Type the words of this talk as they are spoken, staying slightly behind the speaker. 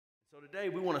Today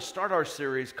we want to start our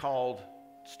series called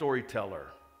Storyteller.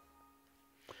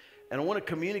 And I want to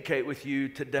communicate with you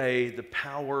today the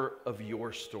power of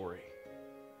your story.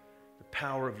 The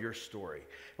power of your story.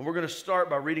 And we're going to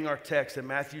start by reading our text in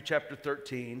Matthew chapter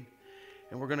 13.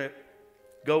 And we're going to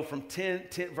go from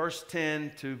verse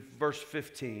 10 to verse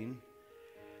 15.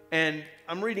 And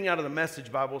I'm reading out of the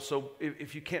Message Bible, so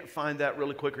if you can't find that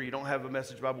really quick, or you don't have a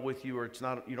Message Bible with you, or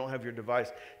you don't have your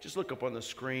device, just look up on the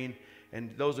screen.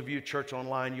 And those of you at church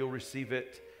online, you'll receive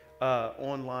it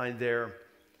online there.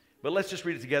 But let's just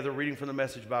read it together, reading from the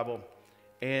Message Bible,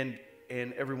 and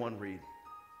everyone read.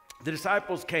 The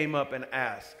disciples came up and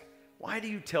asked, "Why do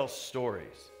you tell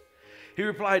stories?" He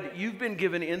replied, "You've been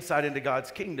given insight into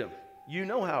God's kingdom. You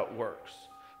know how it works.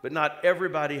 But not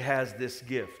everybody has this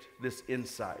gift, this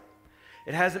insight.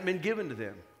 It hasn't been given to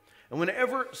them. And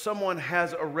whenever someone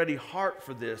has a ready heart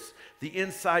for this, the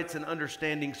insights and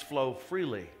understandings flow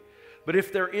freely. But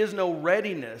if there is no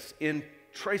readiness, in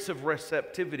trace of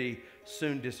receptivity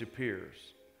soon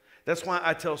disappears. That's why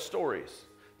I tell stories,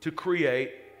 to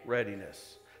create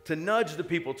readiness, to nudge the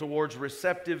people towards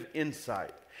receptive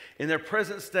insight. In their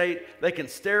present state, they can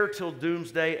stare till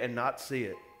doomsday and not see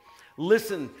it.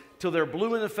 Listen till they're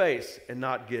blue in the face and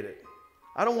not get it.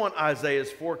 I don't want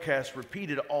Isaiah's forecast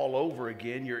repeated all over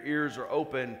again. Your ears are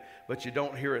open, but you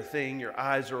don't hear a thing. Your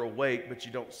eyes are awake, but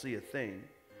you don't see a thing.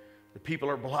 The people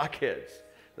are blockheads.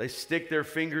 They stick their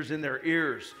fingers in their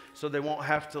ears so they won't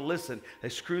have to listen. They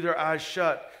screw their eyes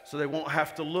shut so they won't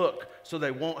have to look, so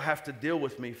they won't have to deal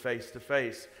with me face to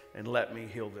face, and let me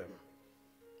heal them."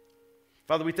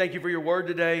 Father, we thank you for your word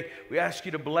today. We ask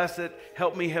you to bless it.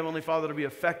 Help me, Heavenly Father, to be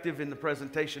effective in the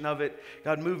presentation of it.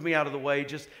 God, move me out of the way.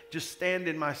 Just stand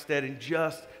in my stead and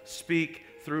just speak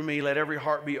through me. Let every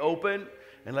heart be open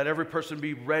and let every person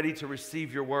be ready to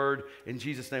receive your word. In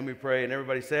Jesus' name we pray. And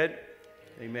everybody said,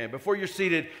 amen. Before you're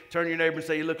seated, turn to your neighbor and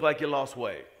say, "You look like you lost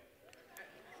weight."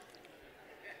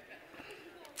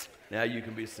 Now you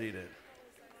can be seated.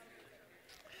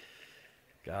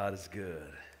 God is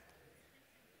good.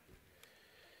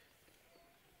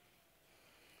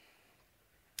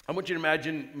 I want you to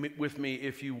imagine with me,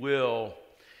 if you will,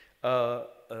 a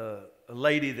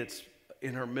lady that's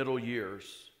in her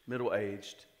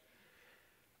middle-aged.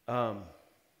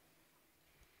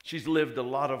 She's lived a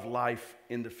lot of life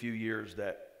in the few years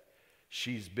that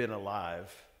she's been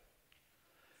alive.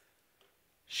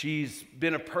 She's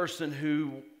been a person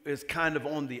who is kind of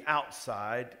on the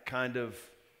outside, kind of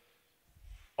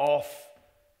off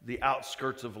the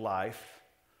outskirts of life.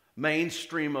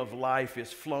 Mainstream of life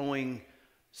is flowing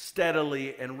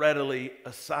steadily and readily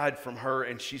aside from her,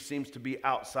 and she seems to be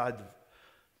outside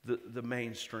the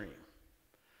mainstream.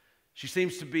 She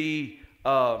seems to be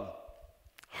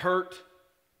hurt,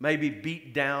 maybe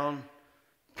beat down,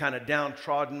 kind of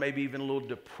downtrodden, maybe even a little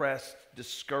depressed,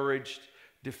 discouraged,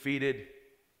 defeated.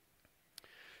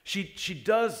 She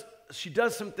does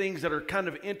some things that are kind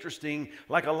of interesting,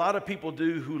 like a lot of people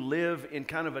do who live in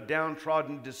kind of a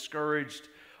downtrodden, discouraged,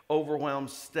 overwhelmed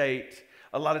state.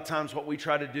 A lot of times what we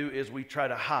try to do is we try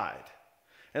to hide.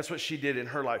 That's what she did in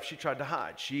her life. She tried to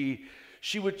hide. She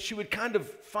would kind of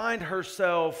find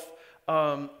herself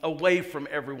away from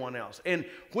everyone else. And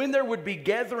when there would be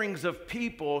gatherings of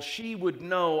people, she would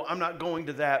know, I'm not going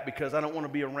to that because I don't want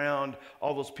to be around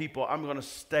all those people. I'm going to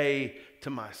stay to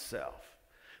myself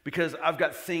because I've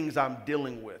got things I'm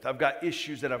dealing with. I've got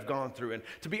issues that I've gone through. And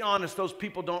to be honest, those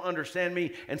people don't understand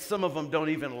me, and some of them don't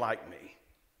even like me.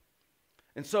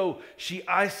 And so she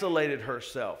isolated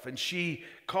herself, and she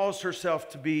caused herself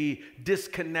to be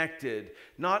disconnected,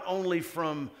 not only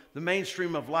from the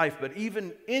mainstream of life, but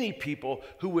even any people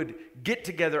who would get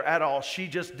together at all. She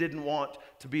just didn't want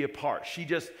to be a part.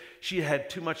 She had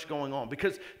too much going on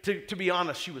because, to be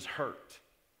honest, she was hurt.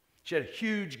 She had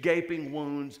huge gaping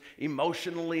wounds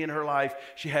emotionally in her life.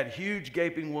 She had huge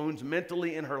gaping wounds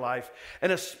mentally in her life,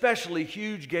 and especially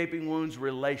huge gaping wounds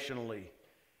relationally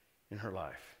in her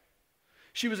life.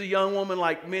 She was a young woman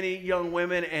like many young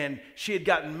women, and she had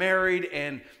gotten married,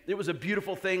 and it was a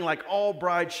beautiful thing. Like all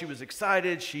brides, she was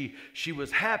excited. She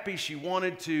was happy. She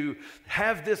wanted to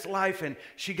have this life, and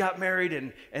she got married,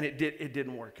 and it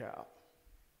didn't work out.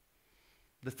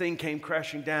 The thing came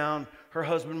crashing down. Her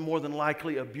husband more than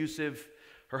likely abusive.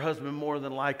 Her husband more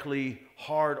than likely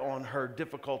hard on her,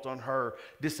 difficult on her,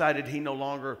 decided he no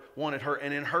longer wanted her,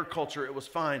 and in her culture, it was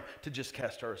fine to just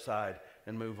cast her aside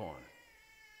and move on.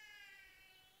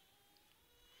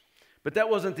 But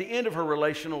that wasn't the end of her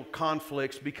relational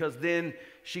conflicts, because then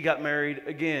she got married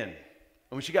again. And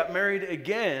when she got married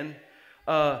again,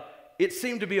 it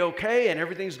seemed to be okay and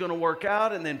everything's going to work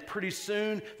out. And then pretty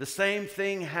soon, the same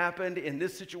thing happened in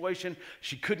this situation.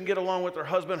 She couldn't get along with her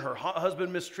husband. Her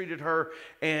husband mistreated her,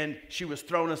 and she was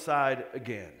thrown aside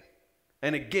again.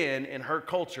 And again, in her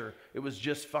culture, it was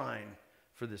just fine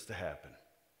for this to happen.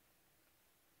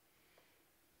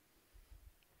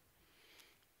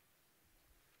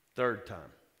 Third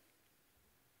time.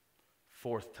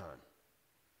 Fourth time.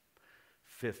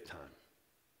 Fifth time.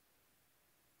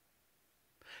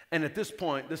 And at this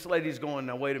point, this lady's going,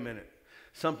 now wait a minute,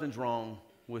 something's wrong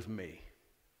with me.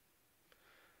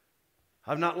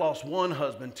 I've not lost one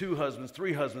husband, two husbands,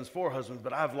 three husbands, four husbands,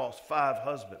 but I've lost 5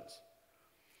 husbands.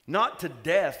 Not to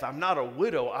death. I'm not a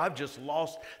widow. I've just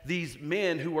lost these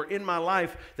men who were in my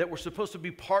life that were supposed to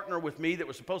be partner with me, that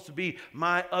were supposed to be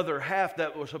my other half,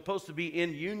 that were supposed to be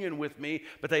in union with me,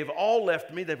 but they've all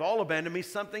left me. They've all abandoned me.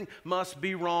 Something must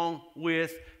be wrong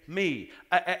with me.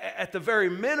 At the very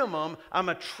minimum, I'm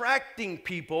attracting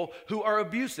people who are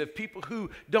abusive, people who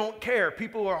don't care,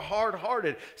 people who are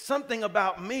hard-hearted. Something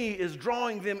about me is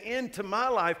drawing them into my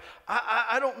life.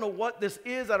 I don't know what this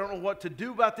is. I don't know what to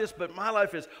do about this, but my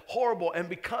life is horrible. And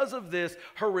because of this,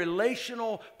 her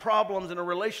relational problems in a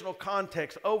relational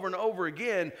context over and over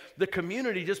again, the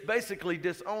community just basically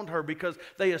disowned her because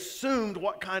they assumed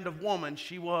what kind of woman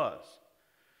she was.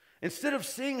 Instead of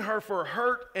seeing her for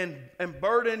hurt and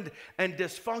burdened and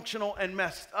dysfunctional and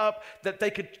messed up, that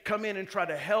they could come in and try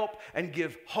to help and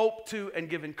give hope to and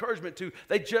give encouragement to,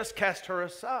 they just cast her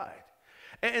aside.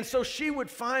 And so she would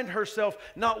find herself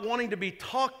not wanting to be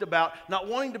talked about, not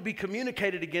wanting to be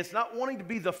communicated against, not wanting to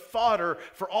be the fodder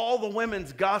for all the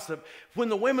women's gossip. When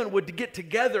the women would get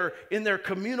together in their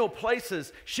communal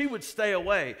places, she would stay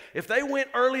away. If they went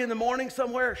early in the morning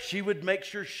somewhere, she would make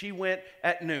sure she went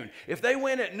at noon. If they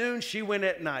went at noon, she went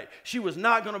at night. She was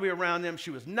not going to be around them. She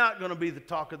was not going to be the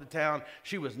talk of the town.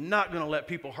 She was not going to let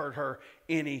people hurt her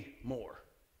anymore.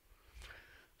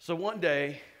 So one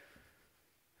day,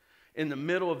 in the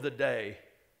middle of the day,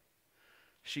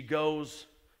 she goes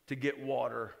to get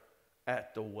water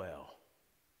at the well.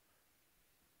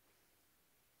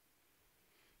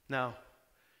 Now,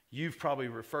 you've probably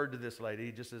referred to this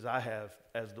lady, just as I have,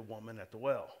 as the woman at the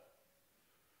well.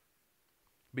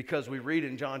 Because we read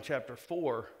in John chapter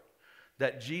 4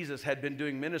 that Jesus had been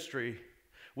doing ministry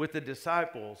with the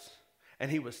disciples, and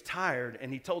he was tired,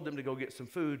 and he told them to go get some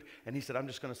food, and he said, I'm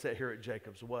just going to sit here at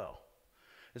Jacob's well.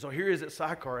 And so here he is at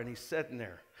Sychar, and he's sitting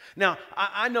there. Now,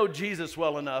 I know Jesus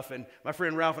well enough, and my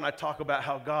friend Ralph and I talk about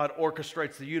how God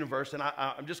orchestrates the universe, and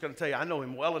I'm just going to tell you, I know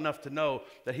him well enough to know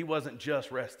that he wasn't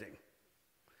just resting.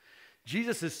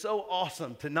 Jesus is so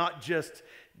awesome to not just,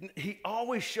 he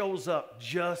always shows up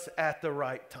just at the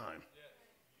right time.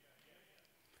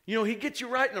 You know, he gets you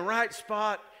right in the right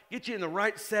spot, gets you in the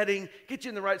right setting, gets you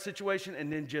in the right situation,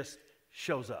 and then just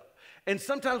shows up. And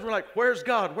sometimes we're like, where's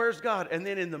God? Where's God? And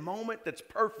then in the moment that's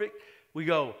perfect, we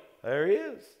go, there he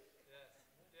is.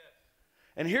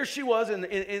 And here she was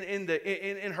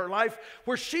in her life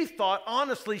where she thought,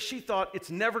 honestly, it's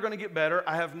never going to get better.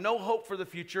 I have no hope for the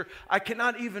future. I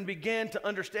cannot even begin to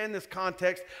understand this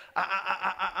context.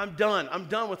 I'm done. I'm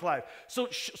done with life.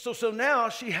 So now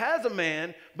she has a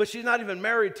man, but she's not even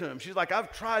married to him. She's like,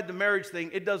 I've tried the marriage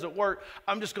thing. It doesn't work.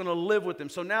 I'm just going to live with him.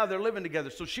 So now they're living together.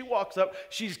 So she walks up.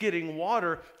 She's getting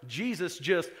water. Jesus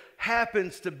just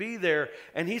happens to be there.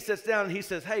 And he sits down and he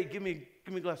says, hey, give me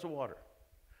a glass of water.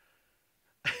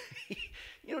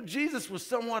 You know, Jesus was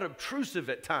somewhat obtrusive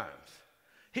at times.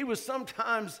 He was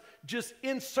sometimes just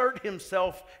insert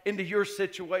himself into your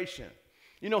situation.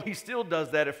 You know, he still does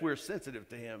that if we're sensitive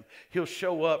to him. He'll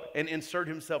show up and insert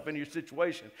himself into your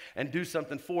situation and do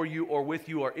something for you or with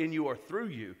you or in you or through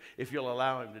you if you'll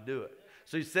allow him to do it.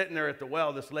 So he's sitting there at the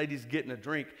well. This lady's getting a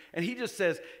drink. And he just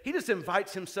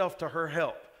invites himself to her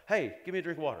help. Hey, give me a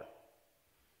drink of water.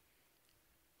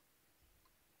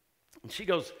 And she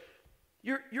goes,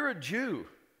 You're a Jew,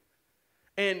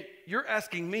 and you're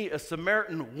asking me, a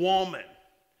Samaritan woman,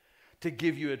 to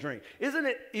give you a drink. Isn't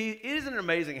it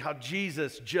amazing how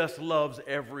Jesus just loves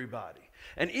everybody?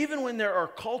 And even when there are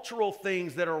cultural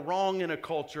things that are wrong in a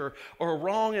culture or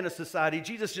wrong in a society,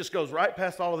 Jesus just goes right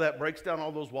past all of that, breaks down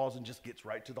all those walls, and just gets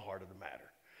right to the heart of the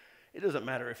matter. It doesn't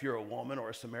matter if you're a woman or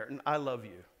a Samaritan. I love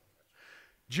you.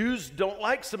 Jews don't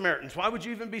like Samaritans. Why would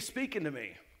you even be speaking to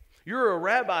me? You're a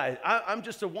rabbi. I'm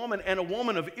just a woman, and a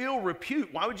woman of ill repute.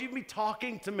 Why would you even be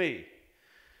talking to me?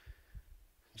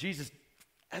 Jesus,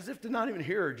 as if to not even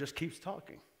hear her, just keeps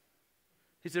talking.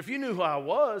 He said, if you knew who I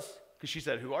was, because she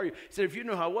said, who are you? He said, if you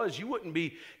knew who I was, you wouldn't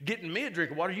be getting me a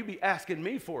drink of water. You'd be asking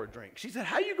me for a drink. She said,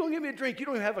 how are you going to give me a drink? You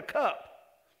don't even have a cup.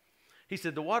 He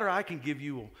said, the water I can give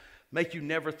you will make you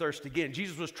never thirst again.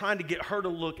 Jesus was trying to get her to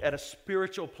look at a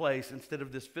spiritual place instead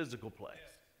of this physical place.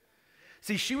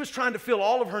 See, she was trying to fill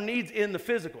all of her needs in the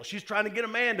physical. She's trying to get a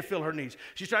man to fill her needs.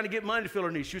 She's trying to get money to fill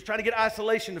her needs. She was trying to get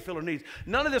isolation to fill her needs.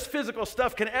 None of this physical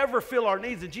stuff can ever fill our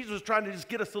needs. And Jesus was trying to just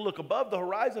get us to look above the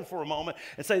horizon for a moment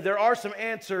and say, there are some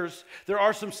answers, there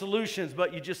are some solutions,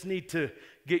 but you just need to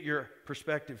get your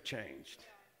perspective changed.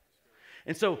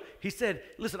 And so he said,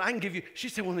 listen, I can give you, she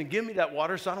said, well, then give me that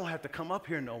water so I don't have to come up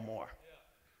here no more.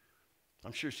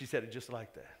 I'm sure she said it just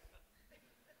like that.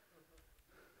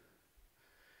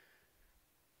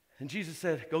 And Jesus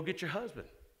said, go get your husband.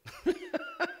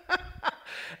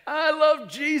 I love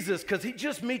Jesus because he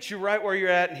just meets you right where you're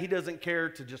at and he doesn't care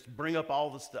to just bring up all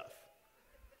the stuff.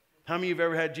 How many of you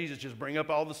have ever had Jesus just bring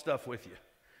up all the stuff with you?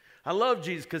 I love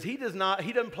Jesus because he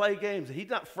doesn't play games. He's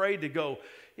not afraid to go,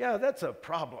 yeah, that's a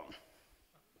problem.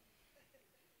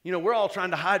 You know, we're all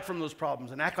trying to hide from those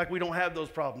problems and act like we don't have those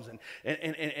problems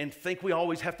and think we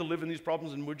always have to live in these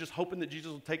problems and we're just hoping that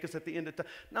Jesus will take us at the end of time.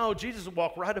 No, Jesus will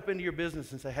walk right up into your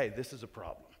business and say, hey, this is a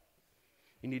problem.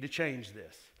 You need to change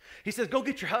this. He says, go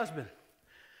get your husband.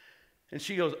 And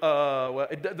she goes, well,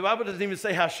 the Bible doesn't even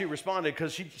say how she responded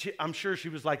because I'm sure she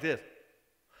was like this.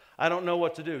 I don't know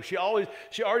what to do. She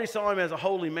already saw him as a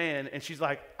holy man and she's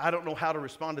like, I don't know how to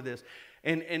respond to this.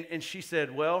 And she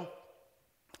said, well,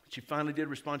 she finally did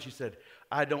respond. She said,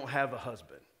 I don't have a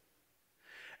husband.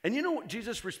 And you know what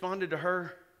Jesus responded to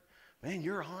her? Man,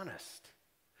 you're honest.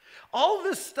 All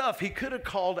this stuff he could have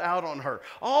called out on her.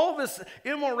 All this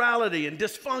immorality and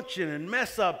dysfunction and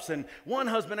mess ups and one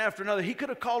husband after another. He could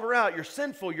have called her out. You're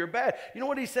sinful. You're bad. You know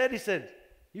what he said? He said,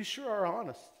 you sure are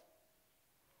honest.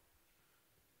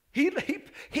 He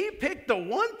picked the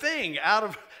one thing out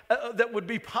of that would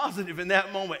be positive in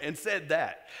that moment and said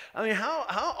that. I mean, how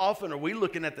often are we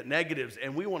looking at the negatives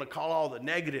and we want to call all the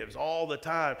negatives all the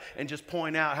time and just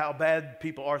point out how bad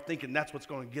people are thinking that's what's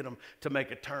going to get them to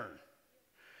make a turn?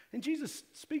 And Jesus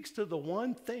speaks to the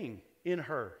one thing in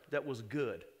her that was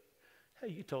good.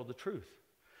 Hey, you told the truth.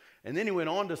 And then he went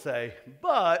on to say,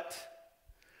 but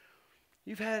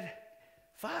you've had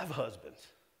 5 husbands.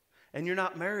 And you're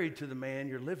not married to the man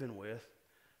you're living with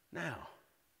now.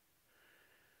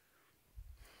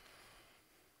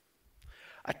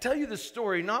 I tell you this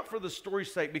story not for the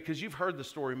story's sake because you've heard the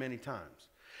story many times.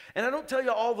 And I don't tell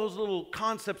you all those little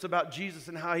concepts about Jesus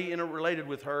and how he interrelated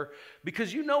with her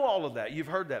because you know all of that. You've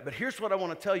heard that. But here's what I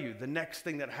want to tell you, the next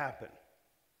thing that happened.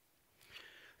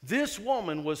 This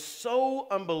woman was so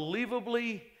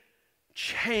unbelievably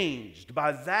changed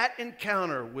by that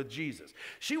encounter with Jesus.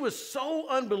 She was so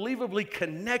unbelievably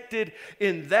connected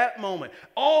in that moment.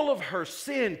 All of her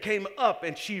sin came up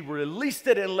and she released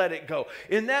it and let it go.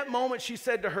 In that moment, she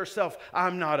said to herself,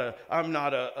 I'm not a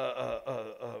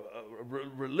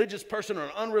religious person or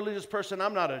an unreligious person.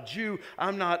 I'm not a Jew.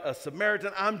 I'm not a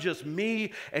Samaritan. I'm just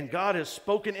me, and God has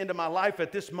spoken into my life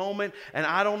at this moment, and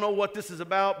I don't know what this is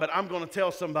about, but I'm going to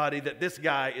tell somebody that this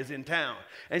guy is in town.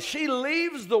 And she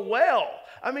leaves the well.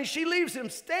 I mean, she leaves him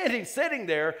sitting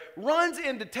there, runs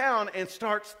into town, and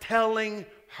starts telling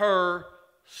her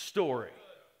story.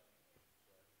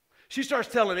 She starts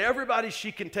telling everybody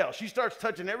she can tell. She starts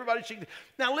touching everybody she can.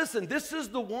 Now listen, this is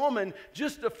the woman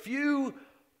just a few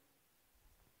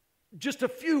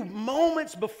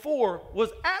moments before was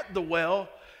at the well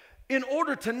in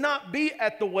order to not be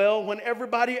at the well when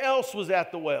everybody else was at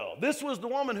the well. This was the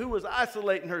woman who was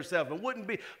isolating herself and wouldn't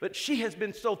be, but she has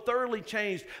been so thoroughly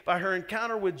changed by her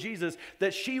encounter with Jesus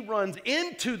that she runs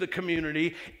into the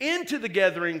community, into the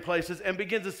gathering places, and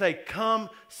begins to say, come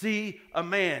see a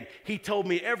man. He told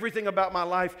me everything about my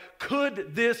life.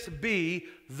 Could this be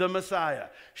the Messiah?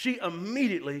 She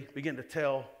immediately began to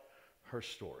tell her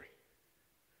story.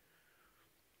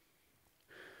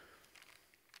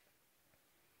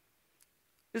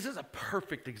 This is a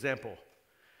perfect example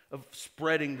of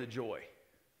spreading the joy.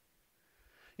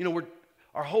 You know,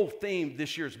 our whole theme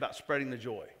this year is about spreading the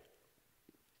joy.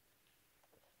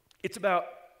 It's about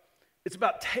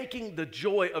taking the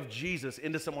joy of Jesus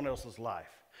into someone else's life.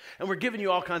 And we're giving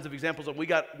you all kinds of examples. We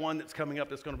got one that's coming up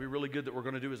that's going to be really good that we're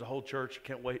going to do as a whole church.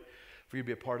 Can't wait for you to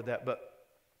be a part of that. But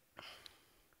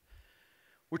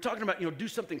we're talking about, do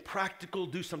something practical,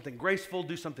 do something graceful,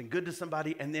 do something good to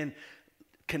somebody, and then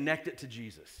connect it to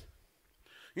Jesus.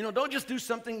 Don't just do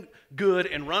something good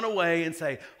and run away and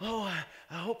say, oh,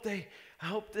 I hope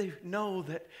they know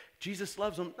that Jesus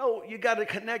loves them. No, you got to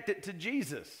connect it to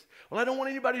Jesus. Well, I don't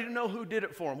want anybody to know who did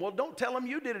it for them. Well, don't tell them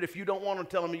you did it if you don't want to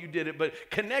tell them you did it, but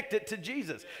connect it to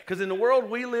Jesus. Because in the world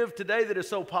we live today that is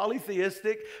so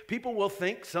polytheistic, people will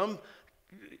think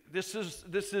this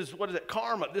is what is it?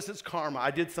 Karma. This is karma.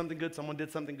 I did something good. Someone did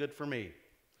something good for me.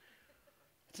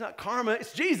 It's not karma,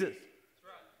 it's Jesus.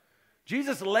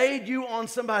 Jesus laid you on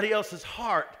somebody else's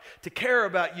heart to care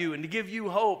about you and to give you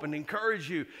hope and encourage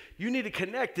you. You need to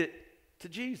connect it to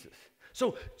Jesus.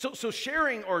 So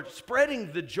sharing or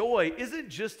spreading the joy isn't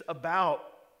just about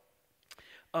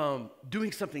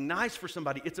doing something nice for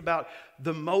somebody. It's about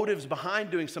the motives behind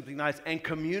doing something nice and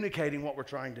communicating what we're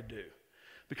trying to do.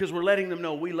 Because we're letting them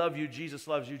know we love you, Jesus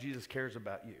loves you, Jesus cares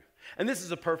about you. And this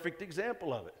is a perfect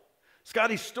example of it.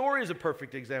 Scotty's story is a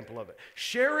perfect example of it.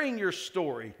 Sharing your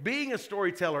story, being a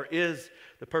storyteller is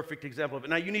the perfect example of it.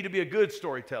 Now, you need to be a good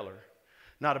storyteller,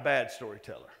 not a bad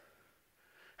storyteller.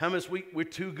 How many of us, we're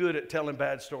too good at telling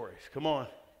bad stories? Come on.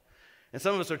 And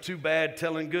some of us are too bad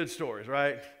telling good stories,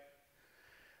 right?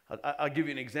 I'll give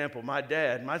you an example. My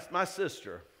dad, my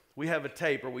sister, we have a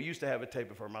tape, or we used to have a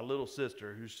tape of her, my little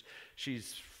sister,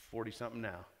 she's 40-something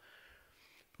now.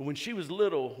 When she was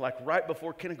little, like right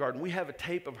before kindergarten, we have a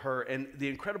tape of her, and The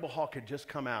Incredible Hulk had just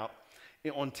come out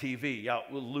on TV,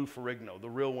 out with Lou Ferrigno, the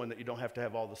real one that you don't have to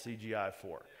have all the CGI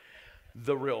for.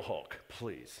 The real Hulk,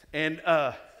 please. And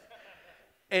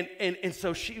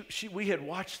so we had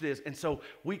watched this, and so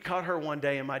we caught her one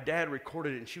day, and my dad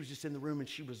recorded it, and she was just in the room, and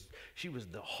she was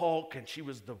the Hulk, and she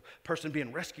was the person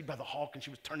being rescued by the Hulk, and she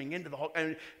was turning into the Hulk. I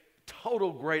mean,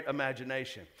 total great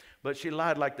imagination. But she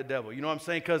lied like the devil. You know what I'm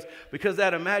saying? Because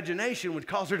that imagination would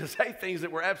cause her to say things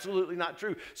that were absolutely not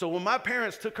true. So when my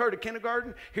parents took her to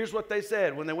kindergarten, here's what they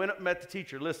said when they went up and met the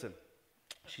teacher. Listen,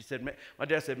 she said, my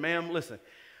dad said, ma'am, listen,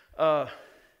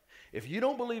 if you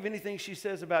don't believe anything she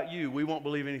says about you, we won't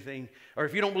believe anything. Or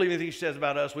if you don't believe anything she says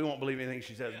about us, we won't believe anything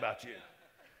she says about you.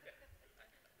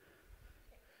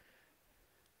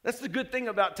 That's the good thing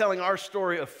about telling our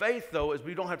story of faith, though, is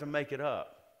we don't have to make it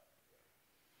up.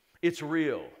 It's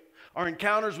real. Our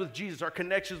encounters with Jesus, our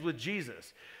connections with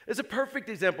Jesus, is a perfect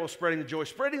example of spreading the joy.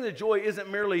 Spreading the joy isn't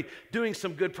merely doing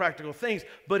some good practical things,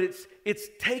 but it's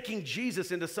taking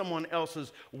Jesus into someone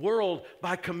else's world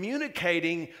by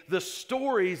communicating the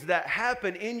stories that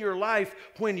happen in your life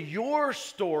when your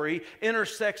story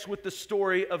intersects with the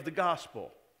story of the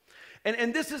gospel.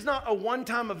 And this is not a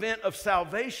one-time event of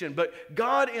salvation, but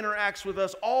God interacts with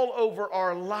us all over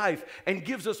our life and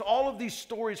gives us all of these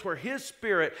stories where His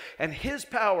Spirit and His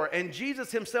power and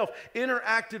Jesus Himself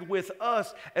interacted with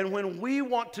us. And when we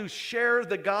want to share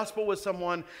the gospel with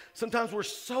someone, sometimes we're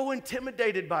so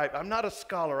intimidated by it. I'm not a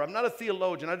scholar. I'm not a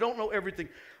theologian. I don't know everything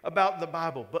about the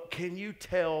Bible. But can you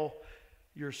tell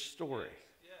your story?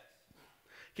 Yes.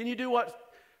 Can you do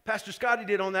what Pastor Scotty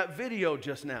did on that video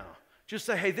just now? Just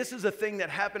say, hey, this is a thing that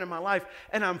happened in my life,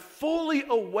 and I'm fully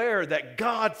aware that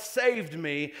God saved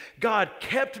me, God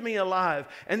kept me alive,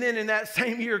 and then in that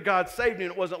same year, God saved me,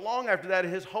 and it wasn't long after that,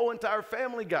 His whole entire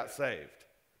family got saved.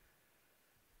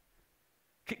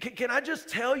 Can I just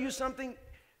tell you something?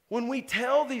 When we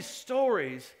tell these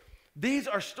stories, these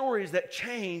are stories that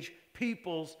change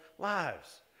people's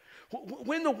lives.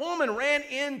 When the woman ran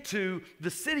into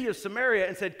the city of Samaria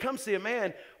and said, come see a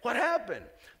man, what happened?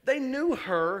 They knew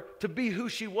her to be who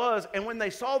she was, and when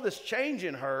they saw this change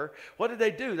in her, what did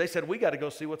they do? They said, we got to go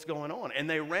see what's going on. And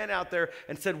they ran out there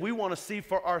and said, we want to see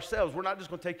for ourselves. We're not just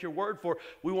going to take your word for it.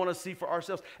 We want to see for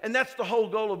ourselves. And that's the whole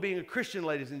goal of being a Christian,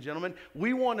 ladies and gentlemen.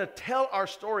 We want to tell our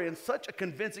story in such a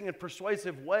convincing and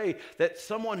persuasive way that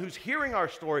someone who's hearing our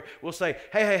story will say,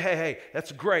 hey,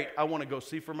 that's great. I want to go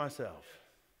see for myself.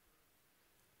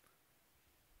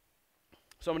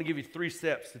 So I'm going to give you 3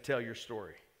 steps to tell your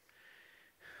story.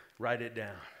 Write it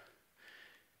down.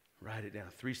 Write it down.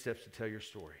 3 steps to tell your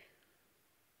story.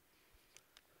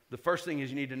 The first thing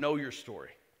is you need to know your story.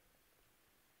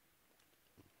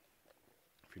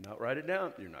 If you not write it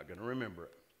down, you're not going to remember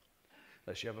it.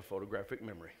 Unless you have a photographic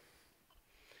memory.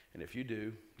 And if you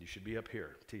do, you should be up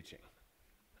here teaching.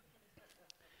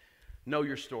 Know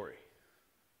your story.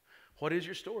 What is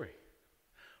your story?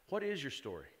 What is your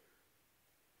story?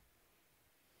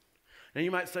 Now you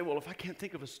might say, well, if I can't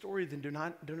think of a story, then do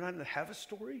not have a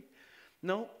story?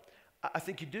 No, I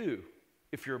think you do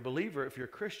if you're a believer, if you're a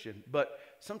Christian. But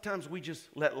sometimes we just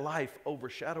let life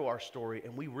overshadow our story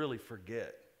and we really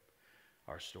forget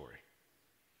our story.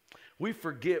 We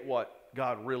forget what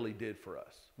God really did for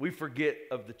us. We forget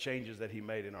of the changes that He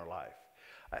made in our life.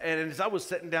 And as I was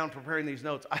sitting down preparing these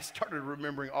notes, I started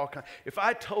remembering all kinds. If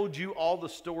I told you all the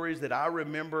stories that I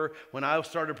remember when I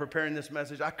started preparing this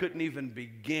message, I couldn't even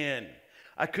begin.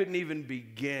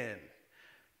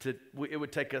 It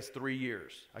would take us 3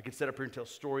 years. I could sit up here and tell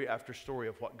story after story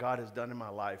of what God has done in my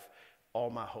life, all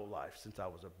my whole life, since I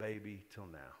was a baby till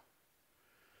now.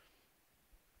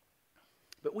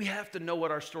 But we have to know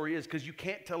what our story is, because you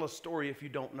can't tell a story if you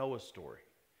don't know a story.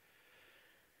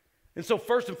 And so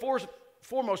first and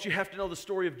foremost, you have to know the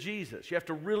story of Jesus. You have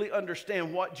to really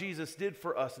understand what Jesus did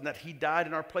for us and that he died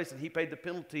in our place and he paid the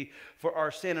penalty for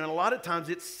our sin. And a lot of times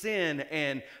it's sin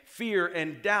and fear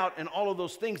and doubt and all of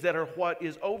those things that are what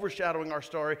is overshadowing our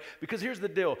story. Because here's the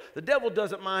deal. The devil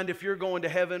doesn't mind if you're going to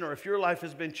heaven or if your life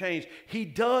has been changed. He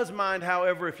does mind,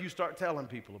 however, if you start telling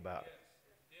people about it.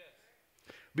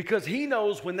 Because he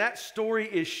knows when that story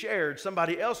is shared,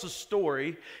 somebody else's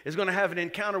story is going to have an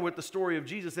encounter with the story of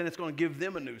Jesus, and it's going to give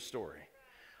them a new story.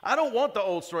 I don't want the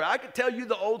old story. I could tell you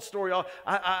the old story.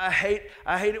 I hate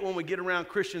it when we get around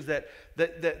Christians that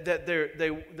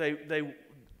they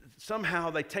somehow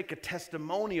they take a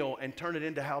testimonial and turn it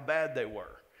into how bad they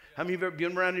were. How many of you have ever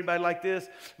been around anybody like this?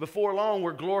 Before long,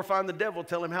 we're glorifying the devil,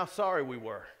 telling him how sorry we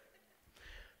were.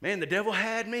 Man, the devil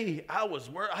had me.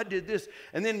 I did this.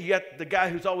 And then you got the guy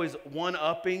who's always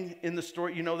one-upping in the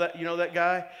story. You know that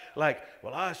guy? Like,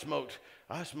 well, I smoked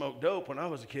dope when I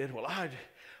was a kid. Well,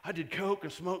 I did coke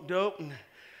and smoked dope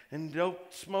and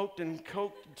dope smoked and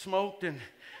coke smoked and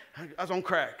I was on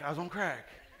crack.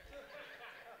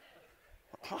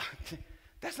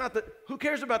 That's not who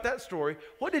cares about that story?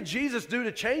 What did Jesus do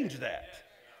to change that?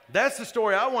 That's the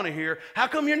story I want to hear. How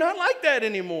come you're not like that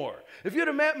anymore? If you'd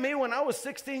have met me when I was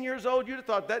 16 years old, you'd have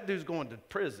thought that dude's going to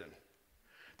prison.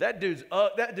 That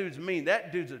dude's mean.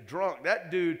 That dude's a drunk. That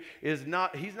dude he's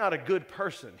not a good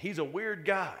person. He's a weird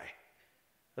guy.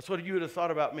 That's what you would have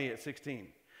thought about me at 16.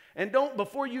 And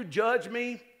before you judge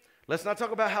me, let's not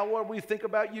talk about what we think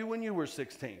about you when you were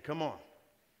 16. Come on.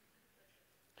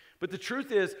 But the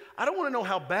truth is, I don't want to know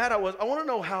how bad I was. I want to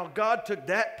know how God took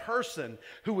that person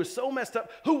who was so messed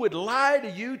up, who would lie to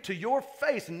you to your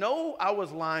face, know I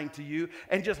was lying to you,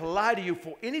 and just lie to you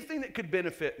for anything that could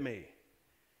benefit me.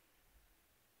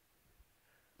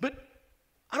 But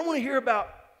I don't want to hear about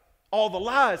all the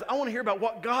lies. I want to hear about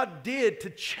what God did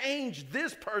to change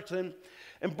this person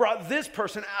and brought this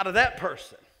person out of that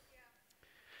person.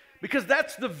 Because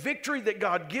that's the victory that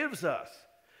God gives us.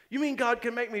 You mean God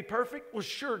can make me perfect? Well,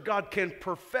 sure, God can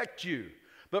perfect you.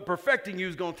 But perfecting you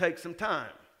is going to take some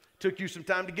time. Took you some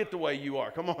time to get the way you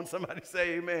are. Come on, somebody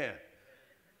say amen.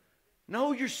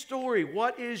 Know your story.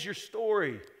 What is your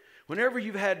story? Whenever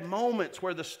you've had moments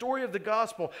where the story of the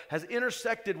gospel has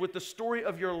intersected with the story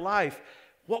of your life,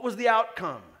 what was the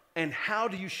outcome? And how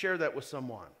do you share that with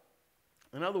someone?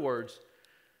 In other words,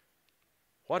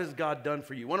 what has God done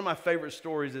for you? One of my favorite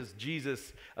stories is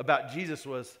about Jesus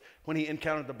was when he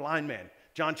encountered the blind man.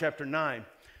 John chapter 9.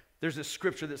 There's a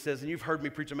scripture that says, and you've heard me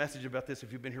preach a message about this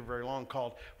if you've been here very long,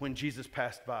 called When Jesus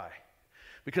Passed By.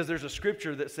 Because there's a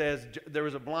scripture that says there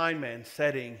was a blind man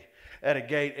sitting at a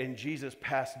gate and Jesus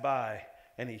passed by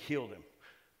and he healed him.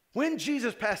 When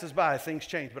Jesus passes by, things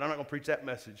change, but I'm not going to preach that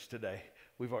message today.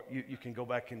 You can go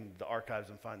back in the archives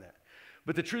and find that.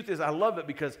 But the truth is, I love it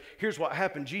because here's what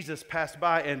happened. Jesus passed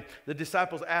by and the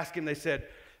disciples asked him, they said,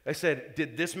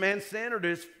 did this man sin or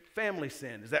did his family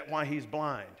sin? Is that why he's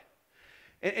blind?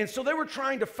 And so they were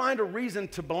trying to find a reason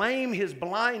to blame his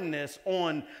blindness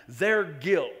on their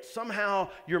guilt. Somehow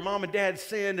your mom and dad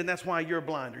sinned and that's why you're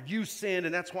blind. Or you sinned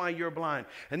and that's why you're blind.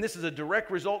 And this is a direct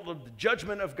result of the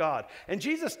judgment of God. And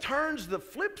Jesus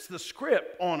flips the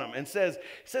script on them and says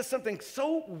something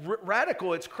so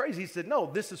radical, it's crazy. He said, no,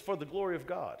 this is for the glory of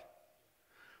God.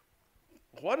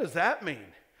 What does that mean?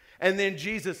 And then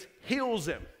Jesus heals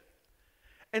him.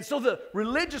 And so the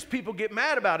religious people get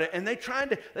mad about it, and they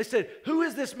said, who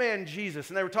is this man Jesus?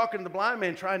 And they were talking to the blind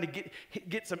man, trying to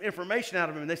get some information out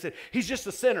of him. And they said, he's just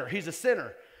a sinner. He's a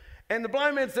sinner. And the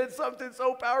blind man said something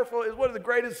so powerful. It's one of the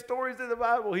greatest stories in the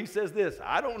Bible. He says this,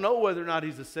 I don't know whether or not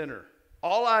he's a sinner.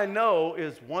 All I know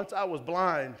is once I was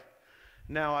blind,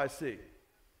 now I see.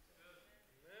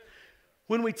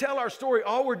 When we tell our story,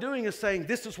 all we're doing is saying,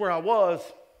 this is where I was,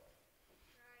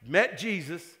 met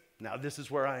Jesus, now this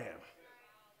is where I am.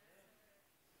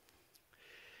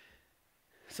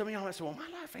 Some of y'all might say, well,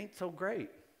 my life ain't so great.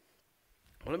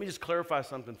 Well, let me just clarify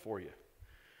something for you.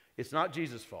 It's not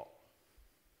Jesus' fault.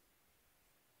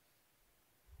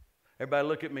 Everybody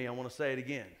look at me. I want to say it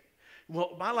again.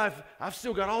 Well, my life, I've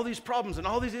still got all these problems and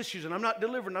all these issues, and I'm not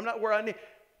delivering. I'm not where I need.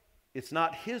 It's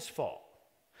not his fault.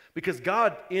 Because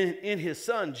God, in his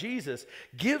son, Jesus,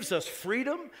 gives us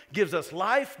freedom, gives us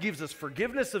life, gives us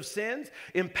forgiveness of sins,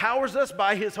 empowers us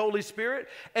by his Holy Spirit.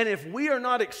 And if we are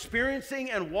not experiencing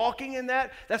and walking in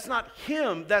that, that's not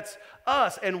him, that's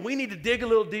us. And we need to dig a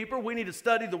little deeper. We need to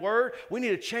study the word. We need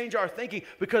to change our thinking.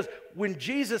 Because when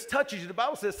Jesus touches you, the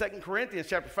Bible says, 2 Corinthians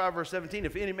chapter 5, verse 17,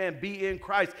 if any man be in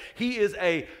Christ, he is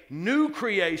a new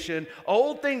creation.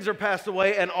 Old things are passed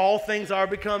away and all things are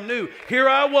become new. Here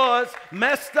I was,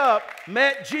 messed up,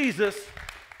 met Jesus.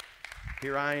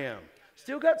 Here I am.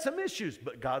 Still got some issues,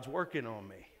 but God's working on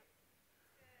me.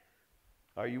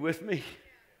 Are you with me?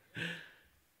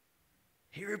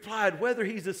 He replied, whether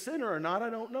he's a sinner or not,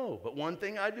 I don't know. But one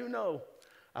thing I do know,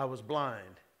 I was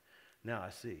blind. Now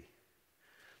I see.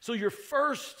 So your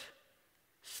first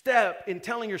step in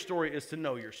telling your story is to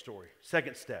know your story.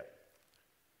 Second step,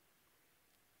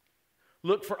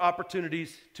 look for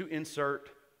opportunities to insert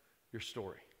your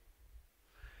story.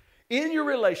 In your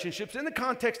relationships, in the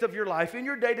context of your life, in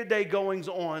your day-to-day goings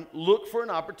on, look for an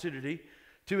opportunity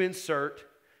to insert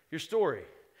your story.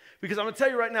 Because I'm going to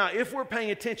tell you right now, if we're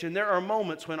paying attention, there are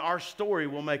moments when our story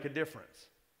will make a difference.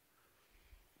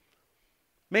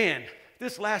 Man,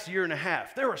 this last year and a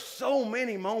half, there are so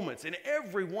many moments in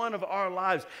every one of our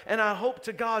lives, and I hope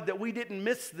to God that we didn't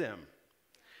miss them,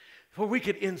 where we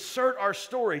could insert our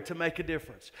story to make a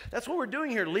difference. That's what we're doing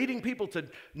here, leading people to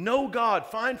know God,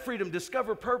 find freedom,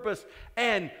 discover purpose,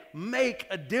 and make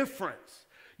a difference.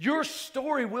 Your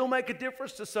story will make a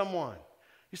difference to someone.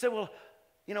 You say, well,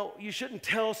 you know, you shouldn't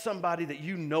tell somebody that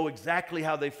you know exactly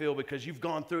how they feel because you've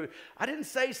gone through it. I didn't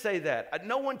say that.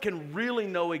 No one can really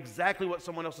know exactly what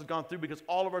someone else has gone through because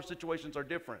all of our situations are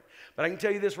different. But I can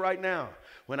tell you this right now.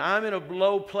 When I'm in a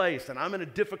low place and I'm in a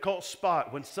difficult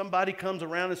spot, when somebody comes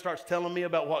around and starts telling me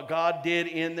about what God did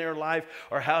in their life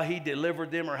or how he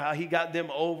delivered them or how he got them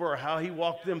over or how he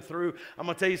walked them through, I'm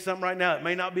going to tell you something right now. It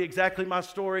may not be exactly my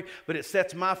story, but it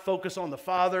sets my focus on the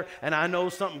Father, and I know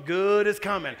something good is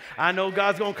coming. I know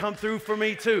God's going to come through for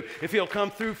me too. If he'll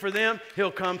come through for them, he'll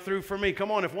come through for me.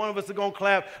 Come on, if one of us is going to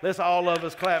clap, let's all of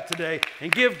us clap today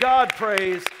and give God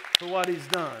praise for what he's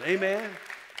done. Amen.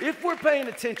 If we're paying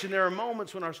attention, there are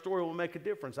moments when our story will make a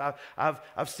difference.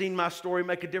 I've seen my story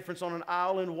make a difference on an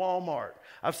aisle in Walmart.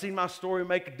 I've seen my story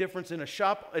make a difference in a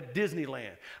shop at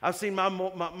Disneyland. I've seen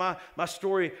my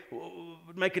story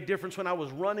make a difference when I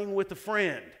was running with a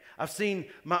friend. I've seen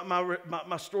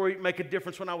my story make a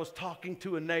difference when I was talking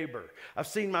to a neighbor. I've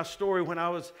seen my story when I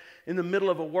was in the middle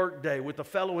of a work day with a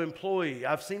fellow employee.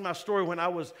 I've seen my story when I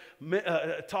was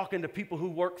talking to people who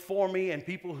work for me and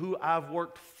people who I've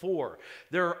worked for.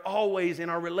 There are always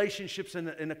in our relationships in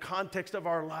the context of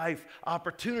our life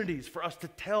opportunities for us to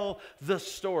tell the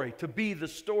story, to be the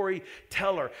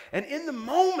storyteller. And in the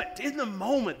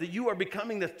moment that you are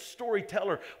becoming the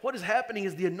storyteller, what is happening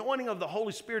is the anointing of the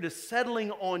Holy Spirit is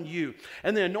settling on you.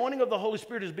 And the anointing of the Holy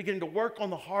Spirit is beginning to work on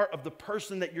the heart of the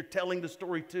person that you're telling the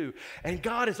story to. And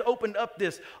God has opened up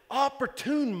this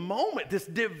opportune moment, this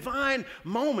divine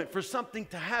moment for something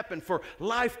to happen, for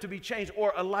life to be changed,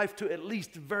 or a life to at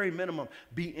least very minimum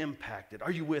be impacted.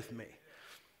 Are you with me?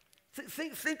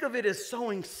 Think of it as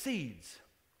sowing seeds.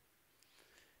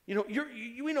 You know,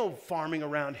 we know farming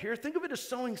around here. Think of it as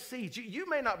sowing seeds. You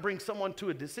may not bring someone to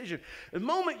a decision. The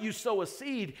moment you sow a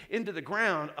seed into the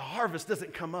ground, a harvest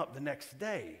doesn't come up the next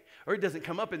day, or it doesn't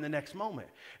come up in the next moment.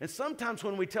 And sometimes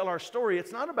when we tell our story,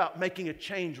 it's not about making a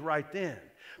change right then.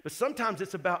 But sometimes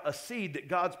it's about a seed that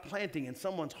God's planting in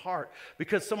someone's heart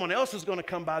because someone else is going to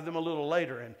come by them a little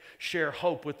later and share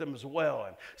hope with them as well.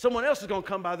 And someone else is going to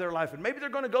come by their life and maybe they're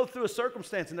going to go through a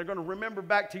circumstance and they're going to remember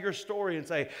back to your story and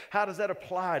say, how does that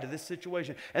apply to this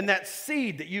situation? And that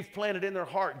seed that you've planted in their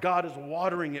heart, God is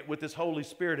watering it with His Holy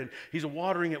Spirit, and He's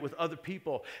watering it with other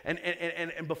people. And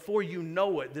before you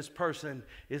know it, this person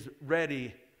is ready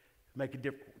to make a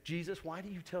difference. Jesus, why do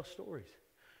you tell stories?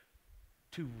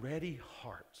 To ready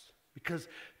hearts, because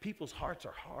people's hearts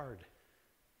are hard.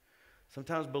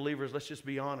 Sometimes believers, let's just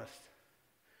be honest,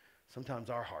 sometimes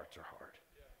our hearts are hard.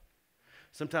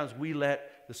 Sometimes we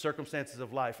let the circumstances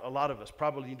of life, a lot of us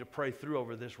probably need to pray through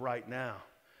over this right now.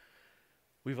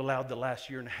 We've allowed the last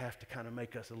year and a half to kind of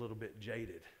make us a little bit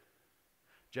jaded.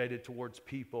 Jaded towards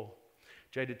people,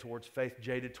 jaded towards faith,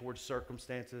 jaded towards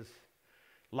circumstances.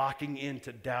 Locking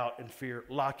into doubt and fear,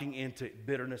 locking into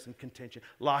bitterness and contention,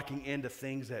 locking into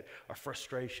things that are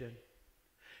frustration.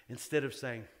 Instead of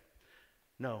saying,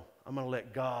 no, I'm going to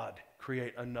let God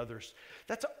create another.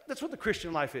 That's what the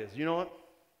Christian life is. You know what?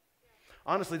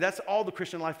 Honestly, that's all the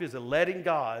Christian life is, letting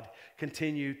God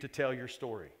continue to tell your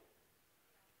story.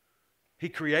 He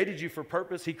created you for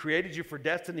purpose. He created you for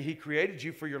destiny. He created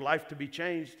you for your life to be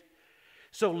changed.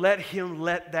 So let Him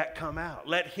let that come out.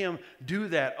 Let Him do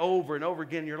that over and over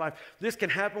again in your life. This can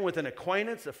happen with an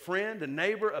acquaintance, a friend, a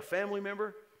neighbor, a family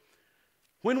member.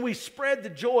 When we spread the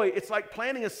joy, it's like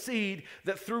planting a seed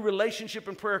that through relationship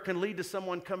and prayer can lead to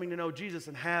someone coming to know Jesus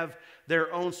and have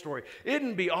their own story.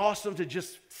 It'd be awesome to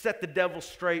just set the devil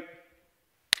straight.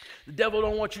 The devil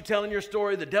don't want you telling your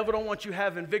story. The devil don't want you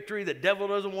having victory. The devil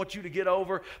doesn't want you to get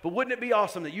over. But wouldn't it be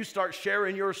awesome that you start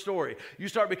sharing your story? You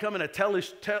start becoming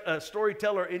a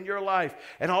storyteller in your life,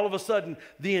 and all of a sudden,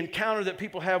 the encounter that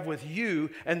people have with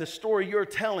you and the story you're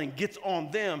telling gets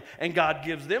on them, and God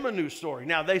gives them a new story.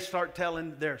 Now they start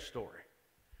telling their story.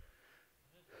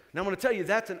 Now I'm going to tell you,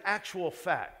 that's an actual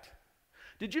fact.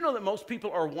 Did you know that most people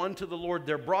are won to the Lord?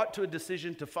 They're brought to a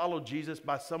decision to follow Jesus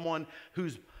by someone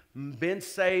who's been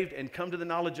saved and come to the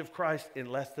knowledge of Christ in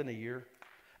less than a year?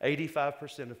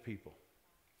 85% of people.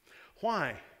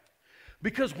 Why?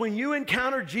 Because when you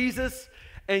encounter Jesus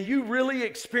and you really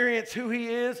experience who he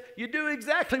is, you do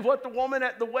exactly what the woman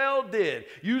at the well did.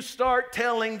 You start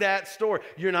telling that story.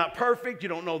 You're not perfect. You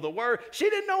don't know the word. She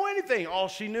didn't know anything. All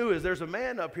she knew is there's a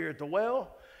man up here at the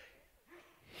well.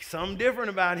 Something different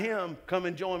about him. Come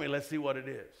and join me. Let's see what it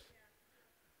is.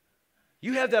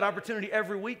 You have that opportunity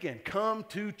every weekend. Come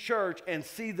to church and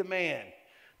see the man.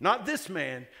 Not this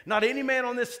man, not any man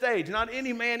on this stage, not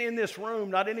any man in this room,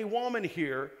 not any woman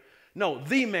here. No,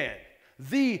 the man,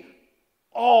 the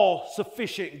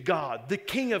all-sufficient God, the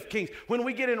King of Kings. When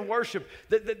we get in worship,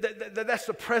 that's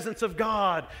the presence of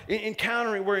God.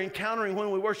 We're encountering when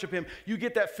we worship him. You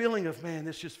get that feeling of, man,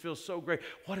 this just feels so great.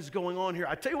 What is going on here?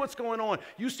 I tell you what's going on.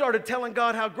 You started telling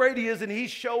God how great he is, and he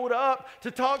showed up to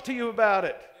talk to you about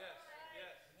it.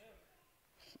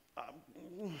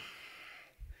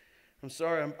 I'm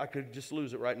sorry, I could just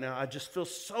lose it right now. I just feel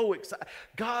so excited.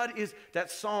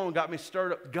 That song got me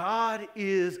stirred up. God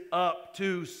is up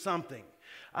to something.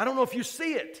 I don't know if you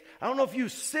see it. I don't know if you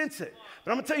sense it.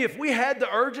 But I'm going to tell you, if we had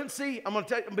the urgency, I'm going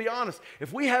to be honest,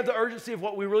 if we had the urgency of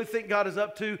what we really think God is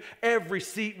up to, every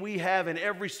seat we have and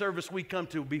every service we come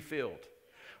to would be filled.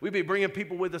 We'd be bringing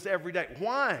people with us every day.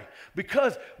 Why?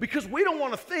 Because we don't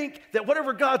want to think that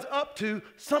whatever God's up to,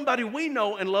 somebody we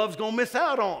know and love's going to miss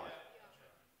out on.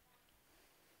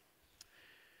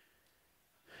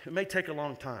 It may take a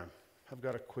long time. I've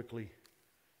got to quickly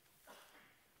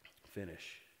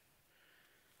finish.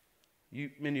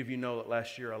 Many of you know that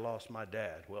last year I lost my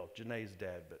dad. Well, Janae's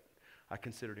dad, but I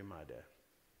considered him my dad.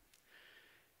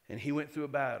 And he went through a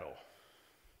battle.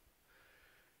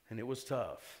 And it was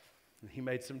tough. And he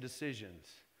made some decisions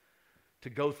to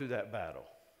go through that battle.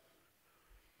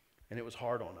 And it was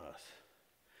hard on us.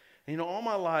 And you know, all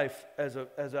my life, as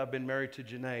I've been married to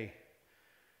Janae,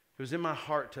 it was in my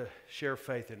heart to share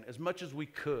faith. And as much as we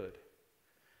could,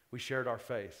 we shared our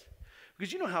faith.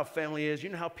 Because you know how family is. You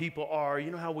know how people are.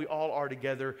 You know how we all are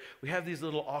together. We have these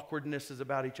little awkwardnesses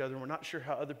about each other. And we're not sure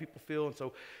how other people feel. And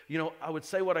so, you know, I would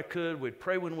say what I could. We'd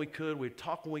pray when we could. We'd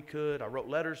talk when we could. I wrote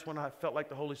letters when I felt like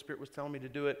the Holy Spirit was telling me to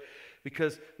do it.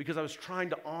 Because I was trying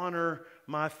to honor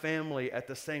my family at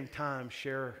the same time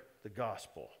share the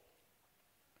gospel.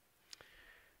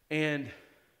 And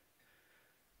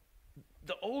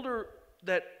the older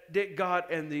that Dick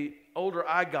got and the older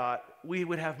I got, we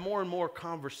would have more and more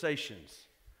conversations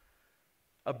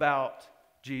about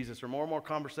Jesus, or more and more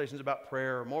conversations about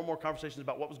prayer, or more and more conversations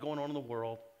about what was going on in the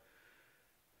world.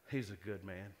 He's a good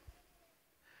man.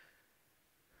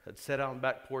 I'd sit out on the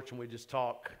back porch and we'd just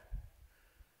talk.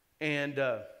 And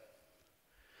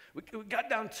we got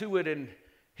down to it, and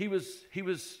he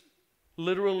was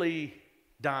literally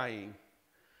dying.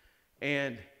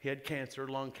 And he had cancer,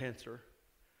 lung cancer.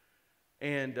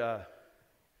 And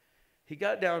he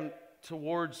got down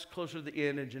towards closer to the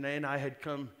end, and Janae and I had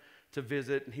come to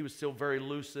visit, and he was still very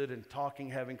lucid and talking,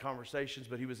 having conversations,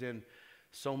 but he was in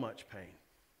so much pain.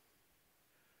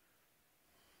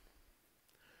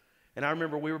 And I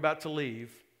remember we were about to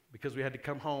leave because we had to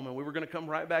come home, and we were going to come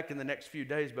right back in the next few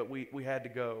days, but we had to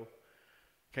go.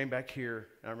 Came back here,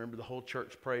 and I remember the whole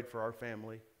church prayed for our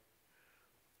family.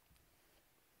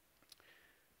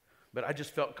 But I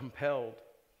just felt compelled.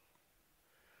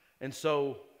 And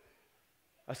so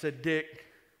I said, Dick,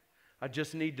 I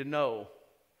just need to know,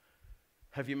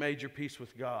 have you made your peace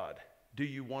with God? Do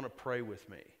you want to pray with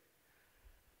me?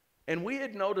 And we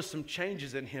had noticed some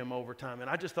changes in him over time. And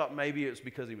I just thought maybe it was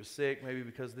because he was sick, maybe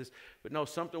because of this. But no,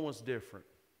 something was different.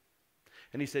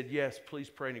 And he said, yes, please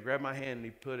pray. And he grabbed my hand and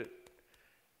he put it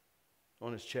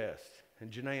on his chest.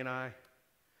 And Janae and I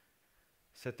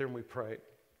sat there and we prayed.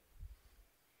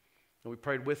 And we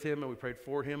prayed with him and we prayed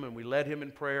for him and we led him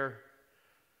in prayer.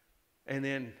 And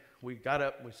then we got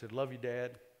up and we said, love you,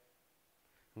 Dad.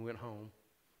 And we went home.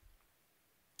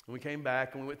 And we came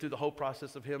back and we went through the whole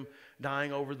process of him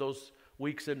dying over those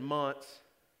weeks and months.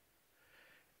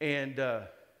 And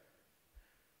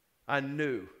I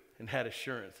knew and had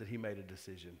assurance that he made a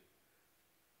decision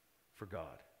for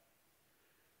God.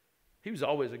 He was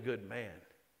always a good man,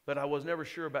 but I was never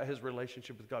sure about his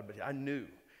relationship with God. But I knew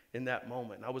in that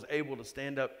moment. And I was able to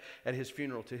stand up at his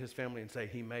funeral to his family and say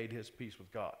he made his peace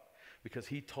with God because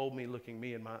he told me, looking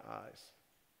me in my eyes.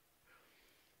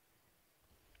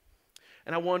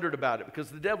 And I wondered about it because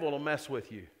the devil will mess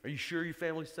with you. Are you sure your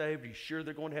family's saved? Are you sure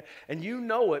they're going to heaven? And you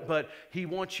know it, but he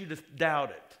wants you to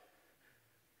doubt it.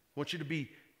 He wants you to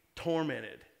be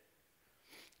tormented.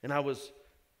 And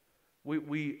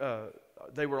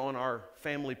they were on our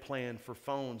family plan for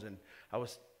phones, and I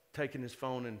was taking his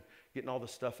phone and getting all the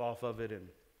stuff off of it.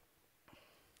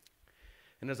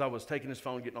 And as I was taking his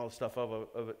phone, getting all the stuff off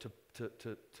of it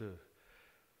to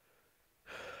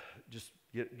just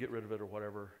get rid of it or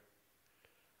whatever,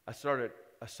 I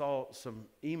saw some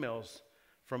emails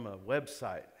from a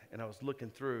website, and I was looking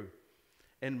through,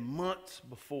 and months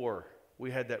before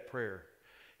we had that prayer,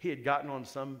 he had gotten on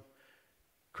some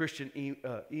Christian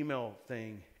email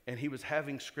thing, and he was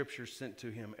having scriptures sent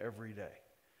to him every day.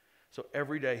 So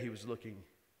every day he was looking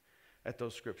at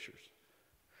those scriptures.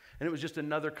 And it was just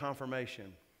another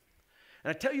confirmation. And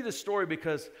I tell you this story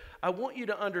because I want you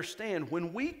to understand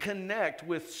when we connect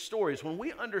with stories, when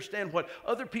we understand what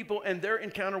other people and their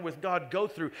encounter with God go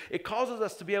through, it causes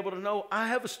us to be able to know I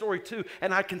have a story too,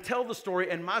 and I can tell the story,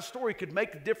 and my story could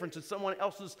make a difference in someone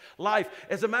else's life.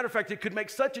 As a matter of fact, it could make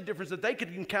such a difference that they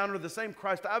could encounter the same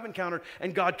Christ I've encountered,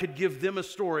 and God could give them a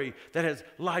story that has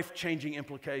life-changing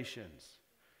implications.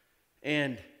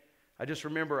 And I just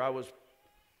remember I'm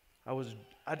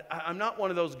not one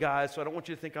of those guys, so I don't want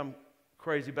you to think I'm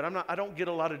crazy, but I don't get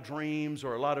a lot of dreams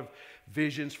or a lot of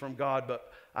visions from God,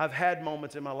 but I've had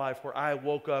moments in my life where I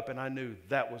woke up and I knew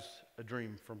that was a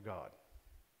dream from God.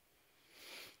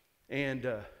 And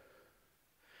a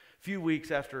few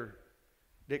weeks after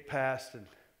Dick passed and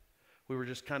we were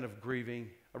just kind of grieving,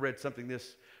 I read something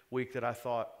this week that I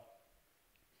thought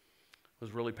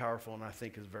was really powerful and I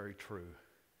think is very true.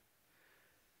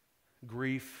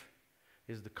 Grief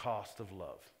is the cost of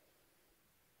love.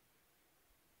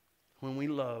 When we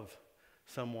love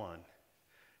someone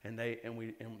and they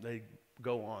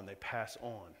go on, they pass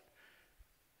on,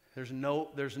 there's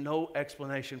no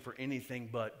explanation for anything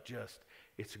but just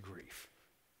it's grief.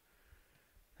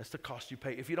 That's the cost you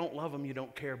pay. If you don't love them, you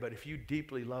don't care, but if you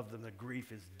deeply love them, the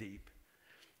grief is deep.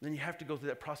 And then you have to go through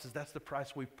that process. That's the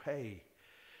price we pay.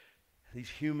 These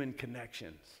human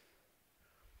connections.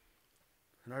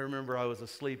 And I remember I was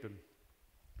asleep and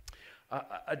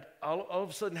I all of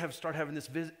a sudden start having this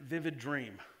vivid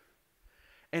dream.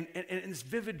 And in this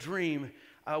vivid dream,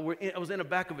 I was in the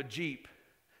back of a Jeep.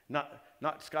 Not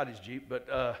Scotty's Jeep, but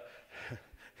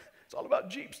it's all about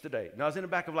Jeeps today. And I was in the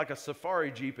back of like a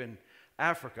safari Jeep in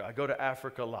Africa. I go to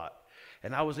Africa a lot.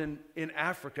 And I was in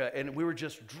Africa, and we were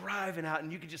just driving out,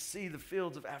 and you could just see the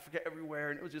fields of Africa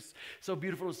everywhere, and it was just so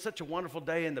beautiful. It was such a wonderful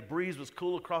day, and the breeze was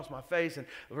cool across my face, and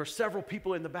there were several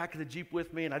people in the back of the Jeep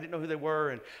with me, and I didn't know who they were,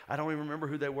 and I don't even remember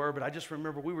who they were, but I just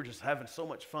remember we were just having so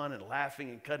much fun and laughing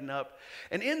and cutting up.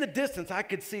 And in the distance, I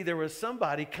could see there was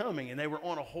somebody coming, and they were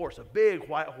on a horse, a big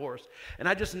white horse. And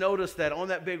I just noticed that on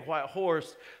that big white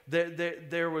horse,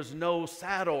 there was no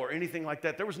saddle or anything like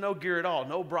that. There was no gear at all,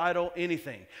 no bridle,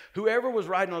 anything. Whoever was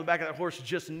riding on the back of that horse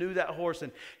just knew that horse,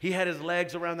 and he had his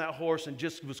legs around that horse and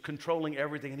just was controlling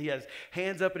everything. And he had his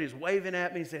hands up and he was waving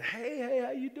at me and said, hey,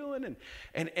 how you doing?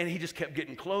 And he just kept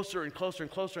getting closer and closer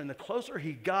and closer. And the closer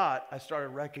he got, I started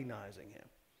recognizing him.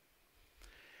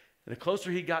 And the closer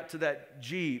he got to that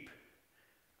Jeep,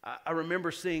 I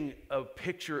remember seeing a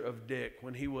picture of Dick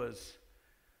when he was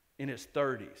in his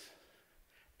 30s.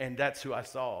 And that's who I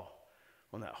saw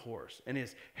on that horse. And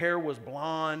his hair was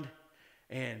blonde,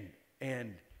 and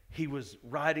he was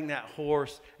riding that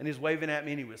horse, and he was waving at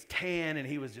me, and he was tan, and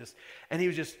he was just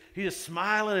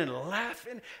smiling and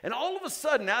laughing. And all of a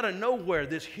sudden, out of nowhere,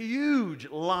 this huge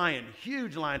lion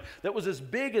that was as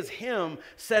big as him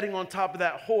sitting on top of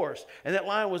that horse. And that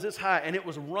lion was this high, and it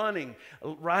was running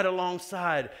right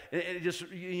alongside. And it just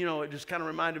kind of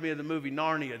reminded me of the movie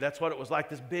Narnia. That's what it was like,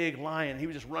 this big lion. He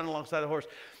was just running alongside the horse.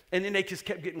 And then they just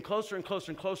kept getting closer and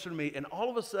closer and closer to me. And all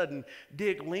of a sudden,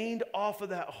 Dick leaned off of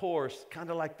that horse, kind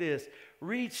of like this,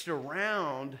 reached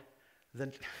around the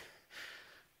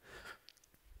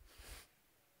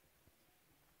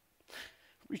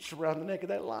neck of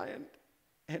that lion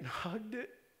and hugged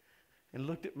it and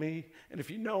looked at me. And if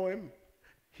you know him,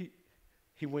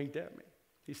 he winked at me.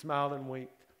 He smiled and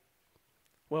winked.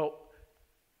 Well,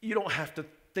 you don't have to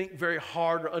think very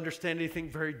hard or understand anything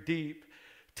very deep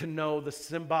to know the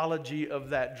symbology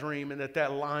of that dream, and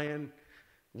that lion,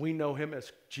 we know him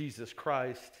as Jesus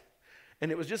Christ.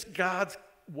 And it was just God's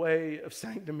way of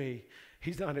saying to me,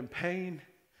 he's not in pain.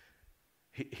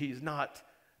 He's not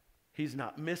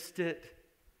missed it.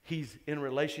 He's in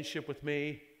relationship with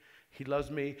me. He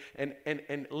loves me.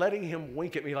 And letting him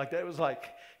wink at me like that, it was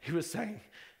like he was saying,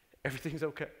 everything's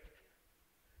okay.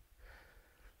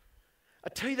 I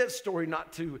tell you that story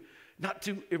not to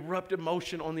erupt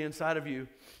emotion on the inside of you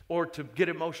or to get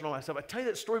emotional myself. I tell you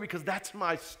that story because that's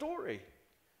my story.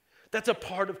 That's a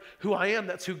part of who I am.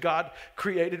 That's who God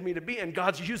created me to be. And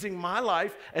God's using my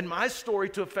life and my story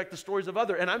to affect the stories of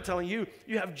others. And I'm telling you,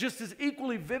 you have just as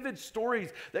equally vivid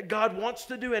stories that God wants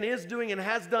to do and is doing and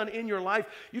has done in your life.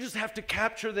 You just have to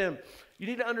capture them. You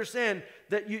need to understand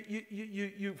that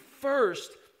you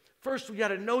first we got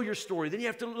to know your story. Then you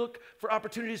have to look for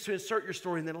opportunities to insert your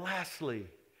story. And then lastly,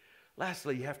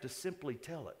 you have to simply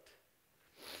tell it.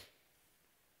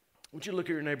 I want you to look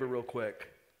at your neighbor real quick.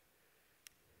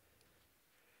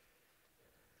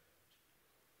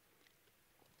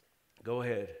 Go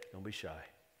ahead, don't be shy.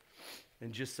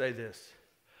 And just say this: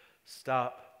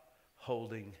 stop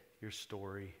holding your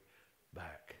story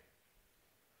back.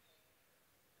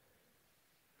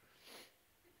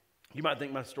 You might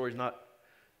think my story's not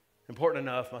important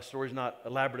enough, my story's not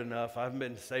elaborate enough, I haven't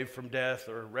been saved from death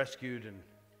or rescued.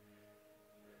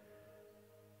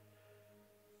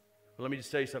 But let me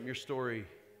just tell you something, your story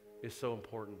is so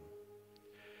important.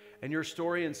 And your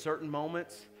story in certain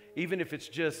moments, even if it's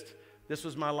just, this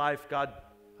was my life, God,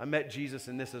 I met Jesus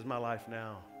and this is my life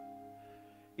now.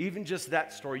 Even just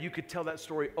that story, you could tell that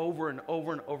story over and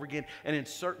over and over again. And in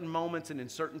certain moments and in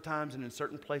certain times and in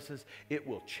certain places, it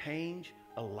will change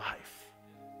a life.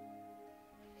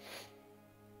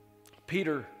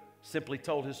 Peter simply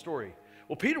told his story.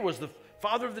 Well, Peter was the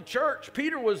father of the church.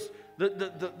 Peter was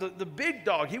the big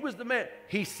dog. He was the man.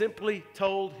 He simply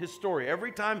told his story.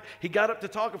 Every time he got up to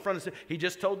talk in front of us, he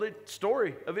just told the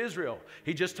story of Israel.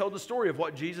 He just told the story of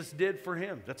what Jesus did for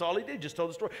him. That's all he did, just told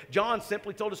the story. John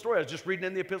simply told a story. I was just reading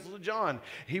in the epistles of John.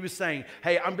 He was saying,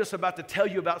 hey, I'm just about to tell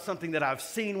you about something that I've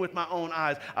seen with my own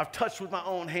eyes. I've touched with my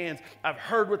own hands. I've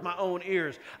heard with my own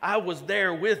ears. I was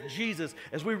there with Jesus.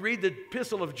 As we read the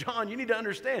epistle of John, you need to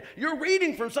understand, you're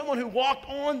reading from someone who walked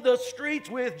on the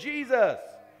streets with Jesus.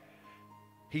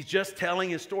 He's just telling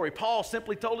his story. Paul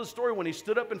simply told his story when he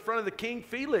stood up in front of the king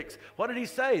Felix. What did he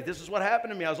say? This is what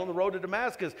happened to me. I was on the road to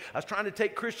Damascus. I was trying to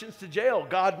take Christians to jail.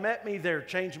 God met me there,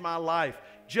 changed my life.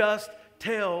 Just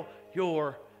tell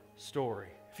your story.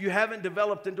 If you haven't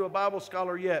developed into a Bible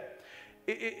scholar yet,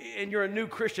 and you're a new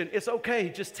Christian, it's okay.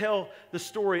 Just tell the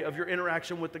story of your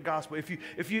interaction with the gospel.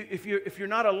 If you're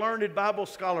not a learned Bible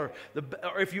scholar,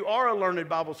 or if you are a learned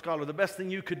Bible scholar, the best thing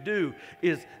you could do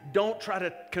is don't try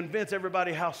to convince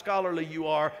everybody how scholarly you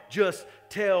are. Just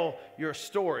tell your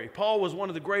story. Paul was one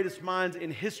of the greatest minds in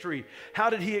history.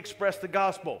 How did he express the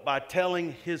gospel? By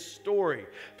telling his story.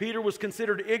 Peter was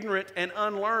considered ignorant and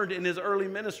unlearned in his early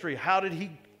ministry. How did he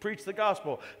preach the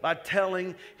gospel? By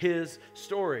telling his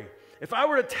story. If I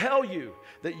were to tell you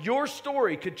that your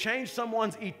story could change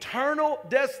someone's eternal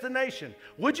destination,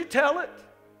 would you tell it?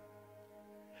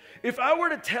 If I were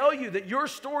to tell you that your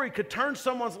story could turn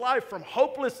someone's life from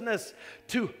hopelessness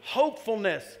to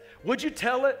hopefulness, would you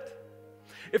tell it?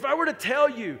 If I were to tell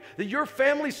you that your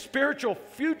family's spiritual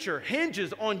future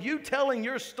hinges on you telling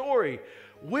your story,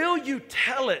 will you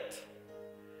tell it?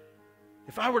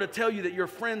 If I were to tell you that your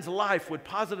friend's life would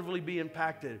positively be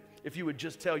impacted if you would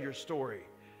just tell your story,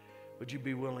 would you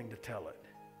be willing to tell it?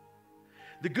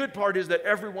 The good part is that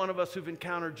every one of us who've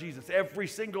encountered Jesus, every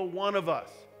single one of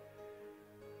us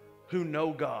who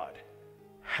know God,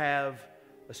 have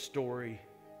a story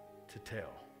to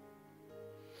tell.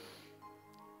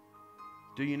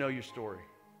 Do you know your story?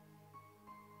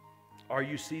 Are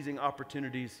you seizing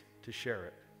opportunities to share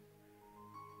it?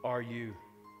 Are you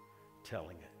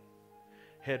telling it?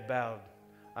 Head bowed,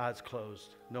 eyes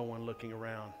closed, no one looking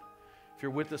around. If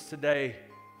you're with us today,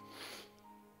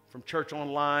 from church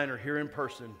online or here in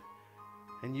person,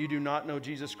 and you do not know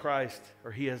Jesus Christ,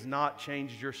 or He has not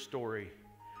changed your story,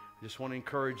 I just want to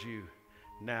encourage you,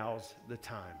 now's the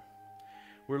time.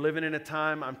 We're living in a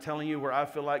time, I'm telling you, where I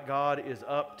feel like God is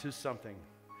up to something.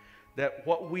 That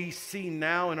what we see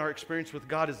now in our experience with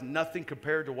God is nothing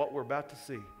compared to what we're about to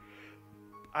see.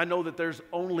 I know that there's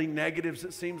only negatives,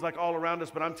 it seems like, all around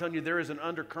us, but I'm telling you, there is an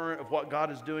undercurrent of what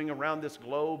God is doing around this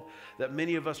globe that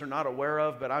many of us are not aware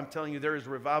of, but I'm telling you, there is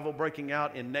revival breaking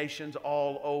out in nations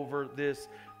all over this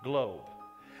globe.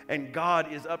 And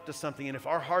God is up to something, and if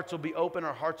our hearts will be open,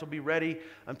 our hearts will be ready,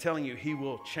 I'm telling you, He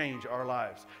will change our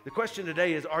lives. The question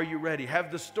today is, are you ready?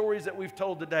 Have the stories that we've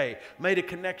told today made a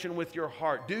connection with your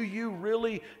heart? Do you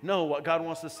really know what God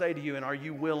wants to say to you, and are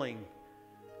you willing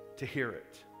to hear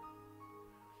it?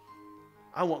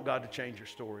 I want God to change your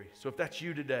story. So if that's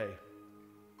you today,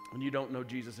 and you don't know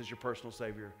Jesus as your personal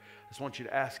Savior, I just want you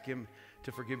to ask Him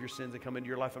to forgive your sins and come into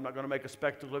your life. I'm not going to make a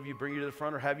spectacle of you, bring you to the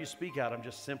front, or have you speak out. I'm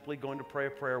just simply going to pray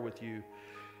a prayer with you.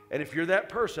 And if you're that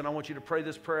person, I want you to pray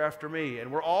this prayer after me. And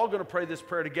we're all going to pray this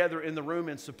prayer together in the room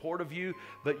in support of you,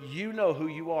 but you know who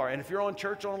you are. And if you're on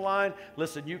church online,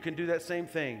 listen, you can do that same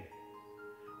thing.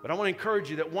 But I want to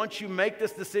encourage you that once you make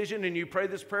this decision and you pray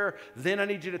this prayer, then I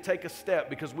need you to take a step,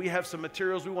 because we have some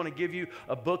materials we want to give you,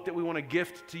 a book that we want to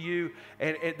gift to you,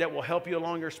 and that will help you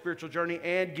along your spiritual journey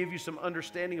and give you some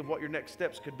understanding of what your next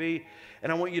steps could be.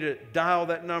 And I want you to dial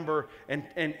that number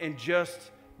and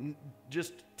just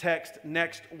text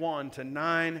next one to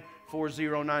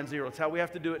 94090. It's how we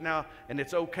have to do it now, and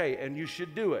it's okay, and you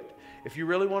should do it. If you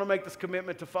really want to make this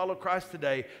commitment to follow Christ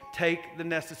today, take the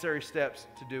necessary steps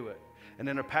to do it. And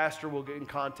then a pastor will get in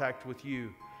contact with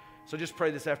you. So just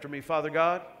pray this after me. Father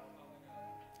God,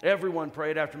 everyone pray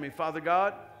it after me. Father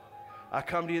God, I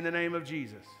come to you in the name of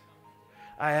Jesus.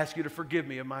 I ask you to forgive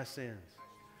me of my sins.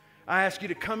 I ask you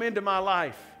to come into my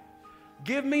life.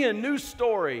 Give me a new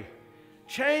story.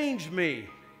 Change me.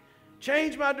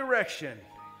 Change my direction.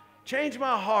 Change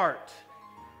my heart.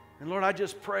 And Lord, I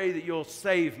just pray that you'll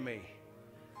save me.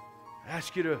 I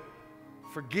ask you to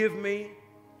forgive me.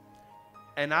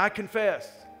 And I confess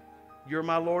you're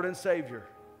my Lord and Savior,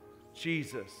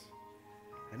 Jesus.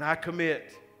 And I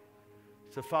commit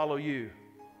to follow you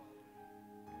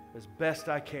as best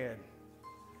I can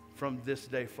from this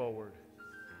day forward.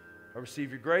 I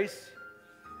receive your grace.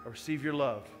 I receive your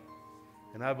love.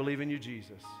 And I believe in you,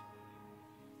 Jesus.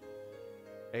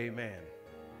 Amen.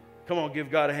 Come on,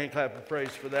 give God a hand clap of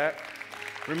praise for that.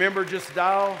 Remember, just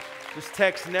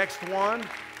text next one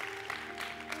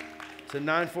to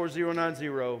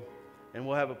 94090, and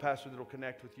we'll have a pastor that will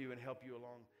connect with you and help you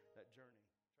along.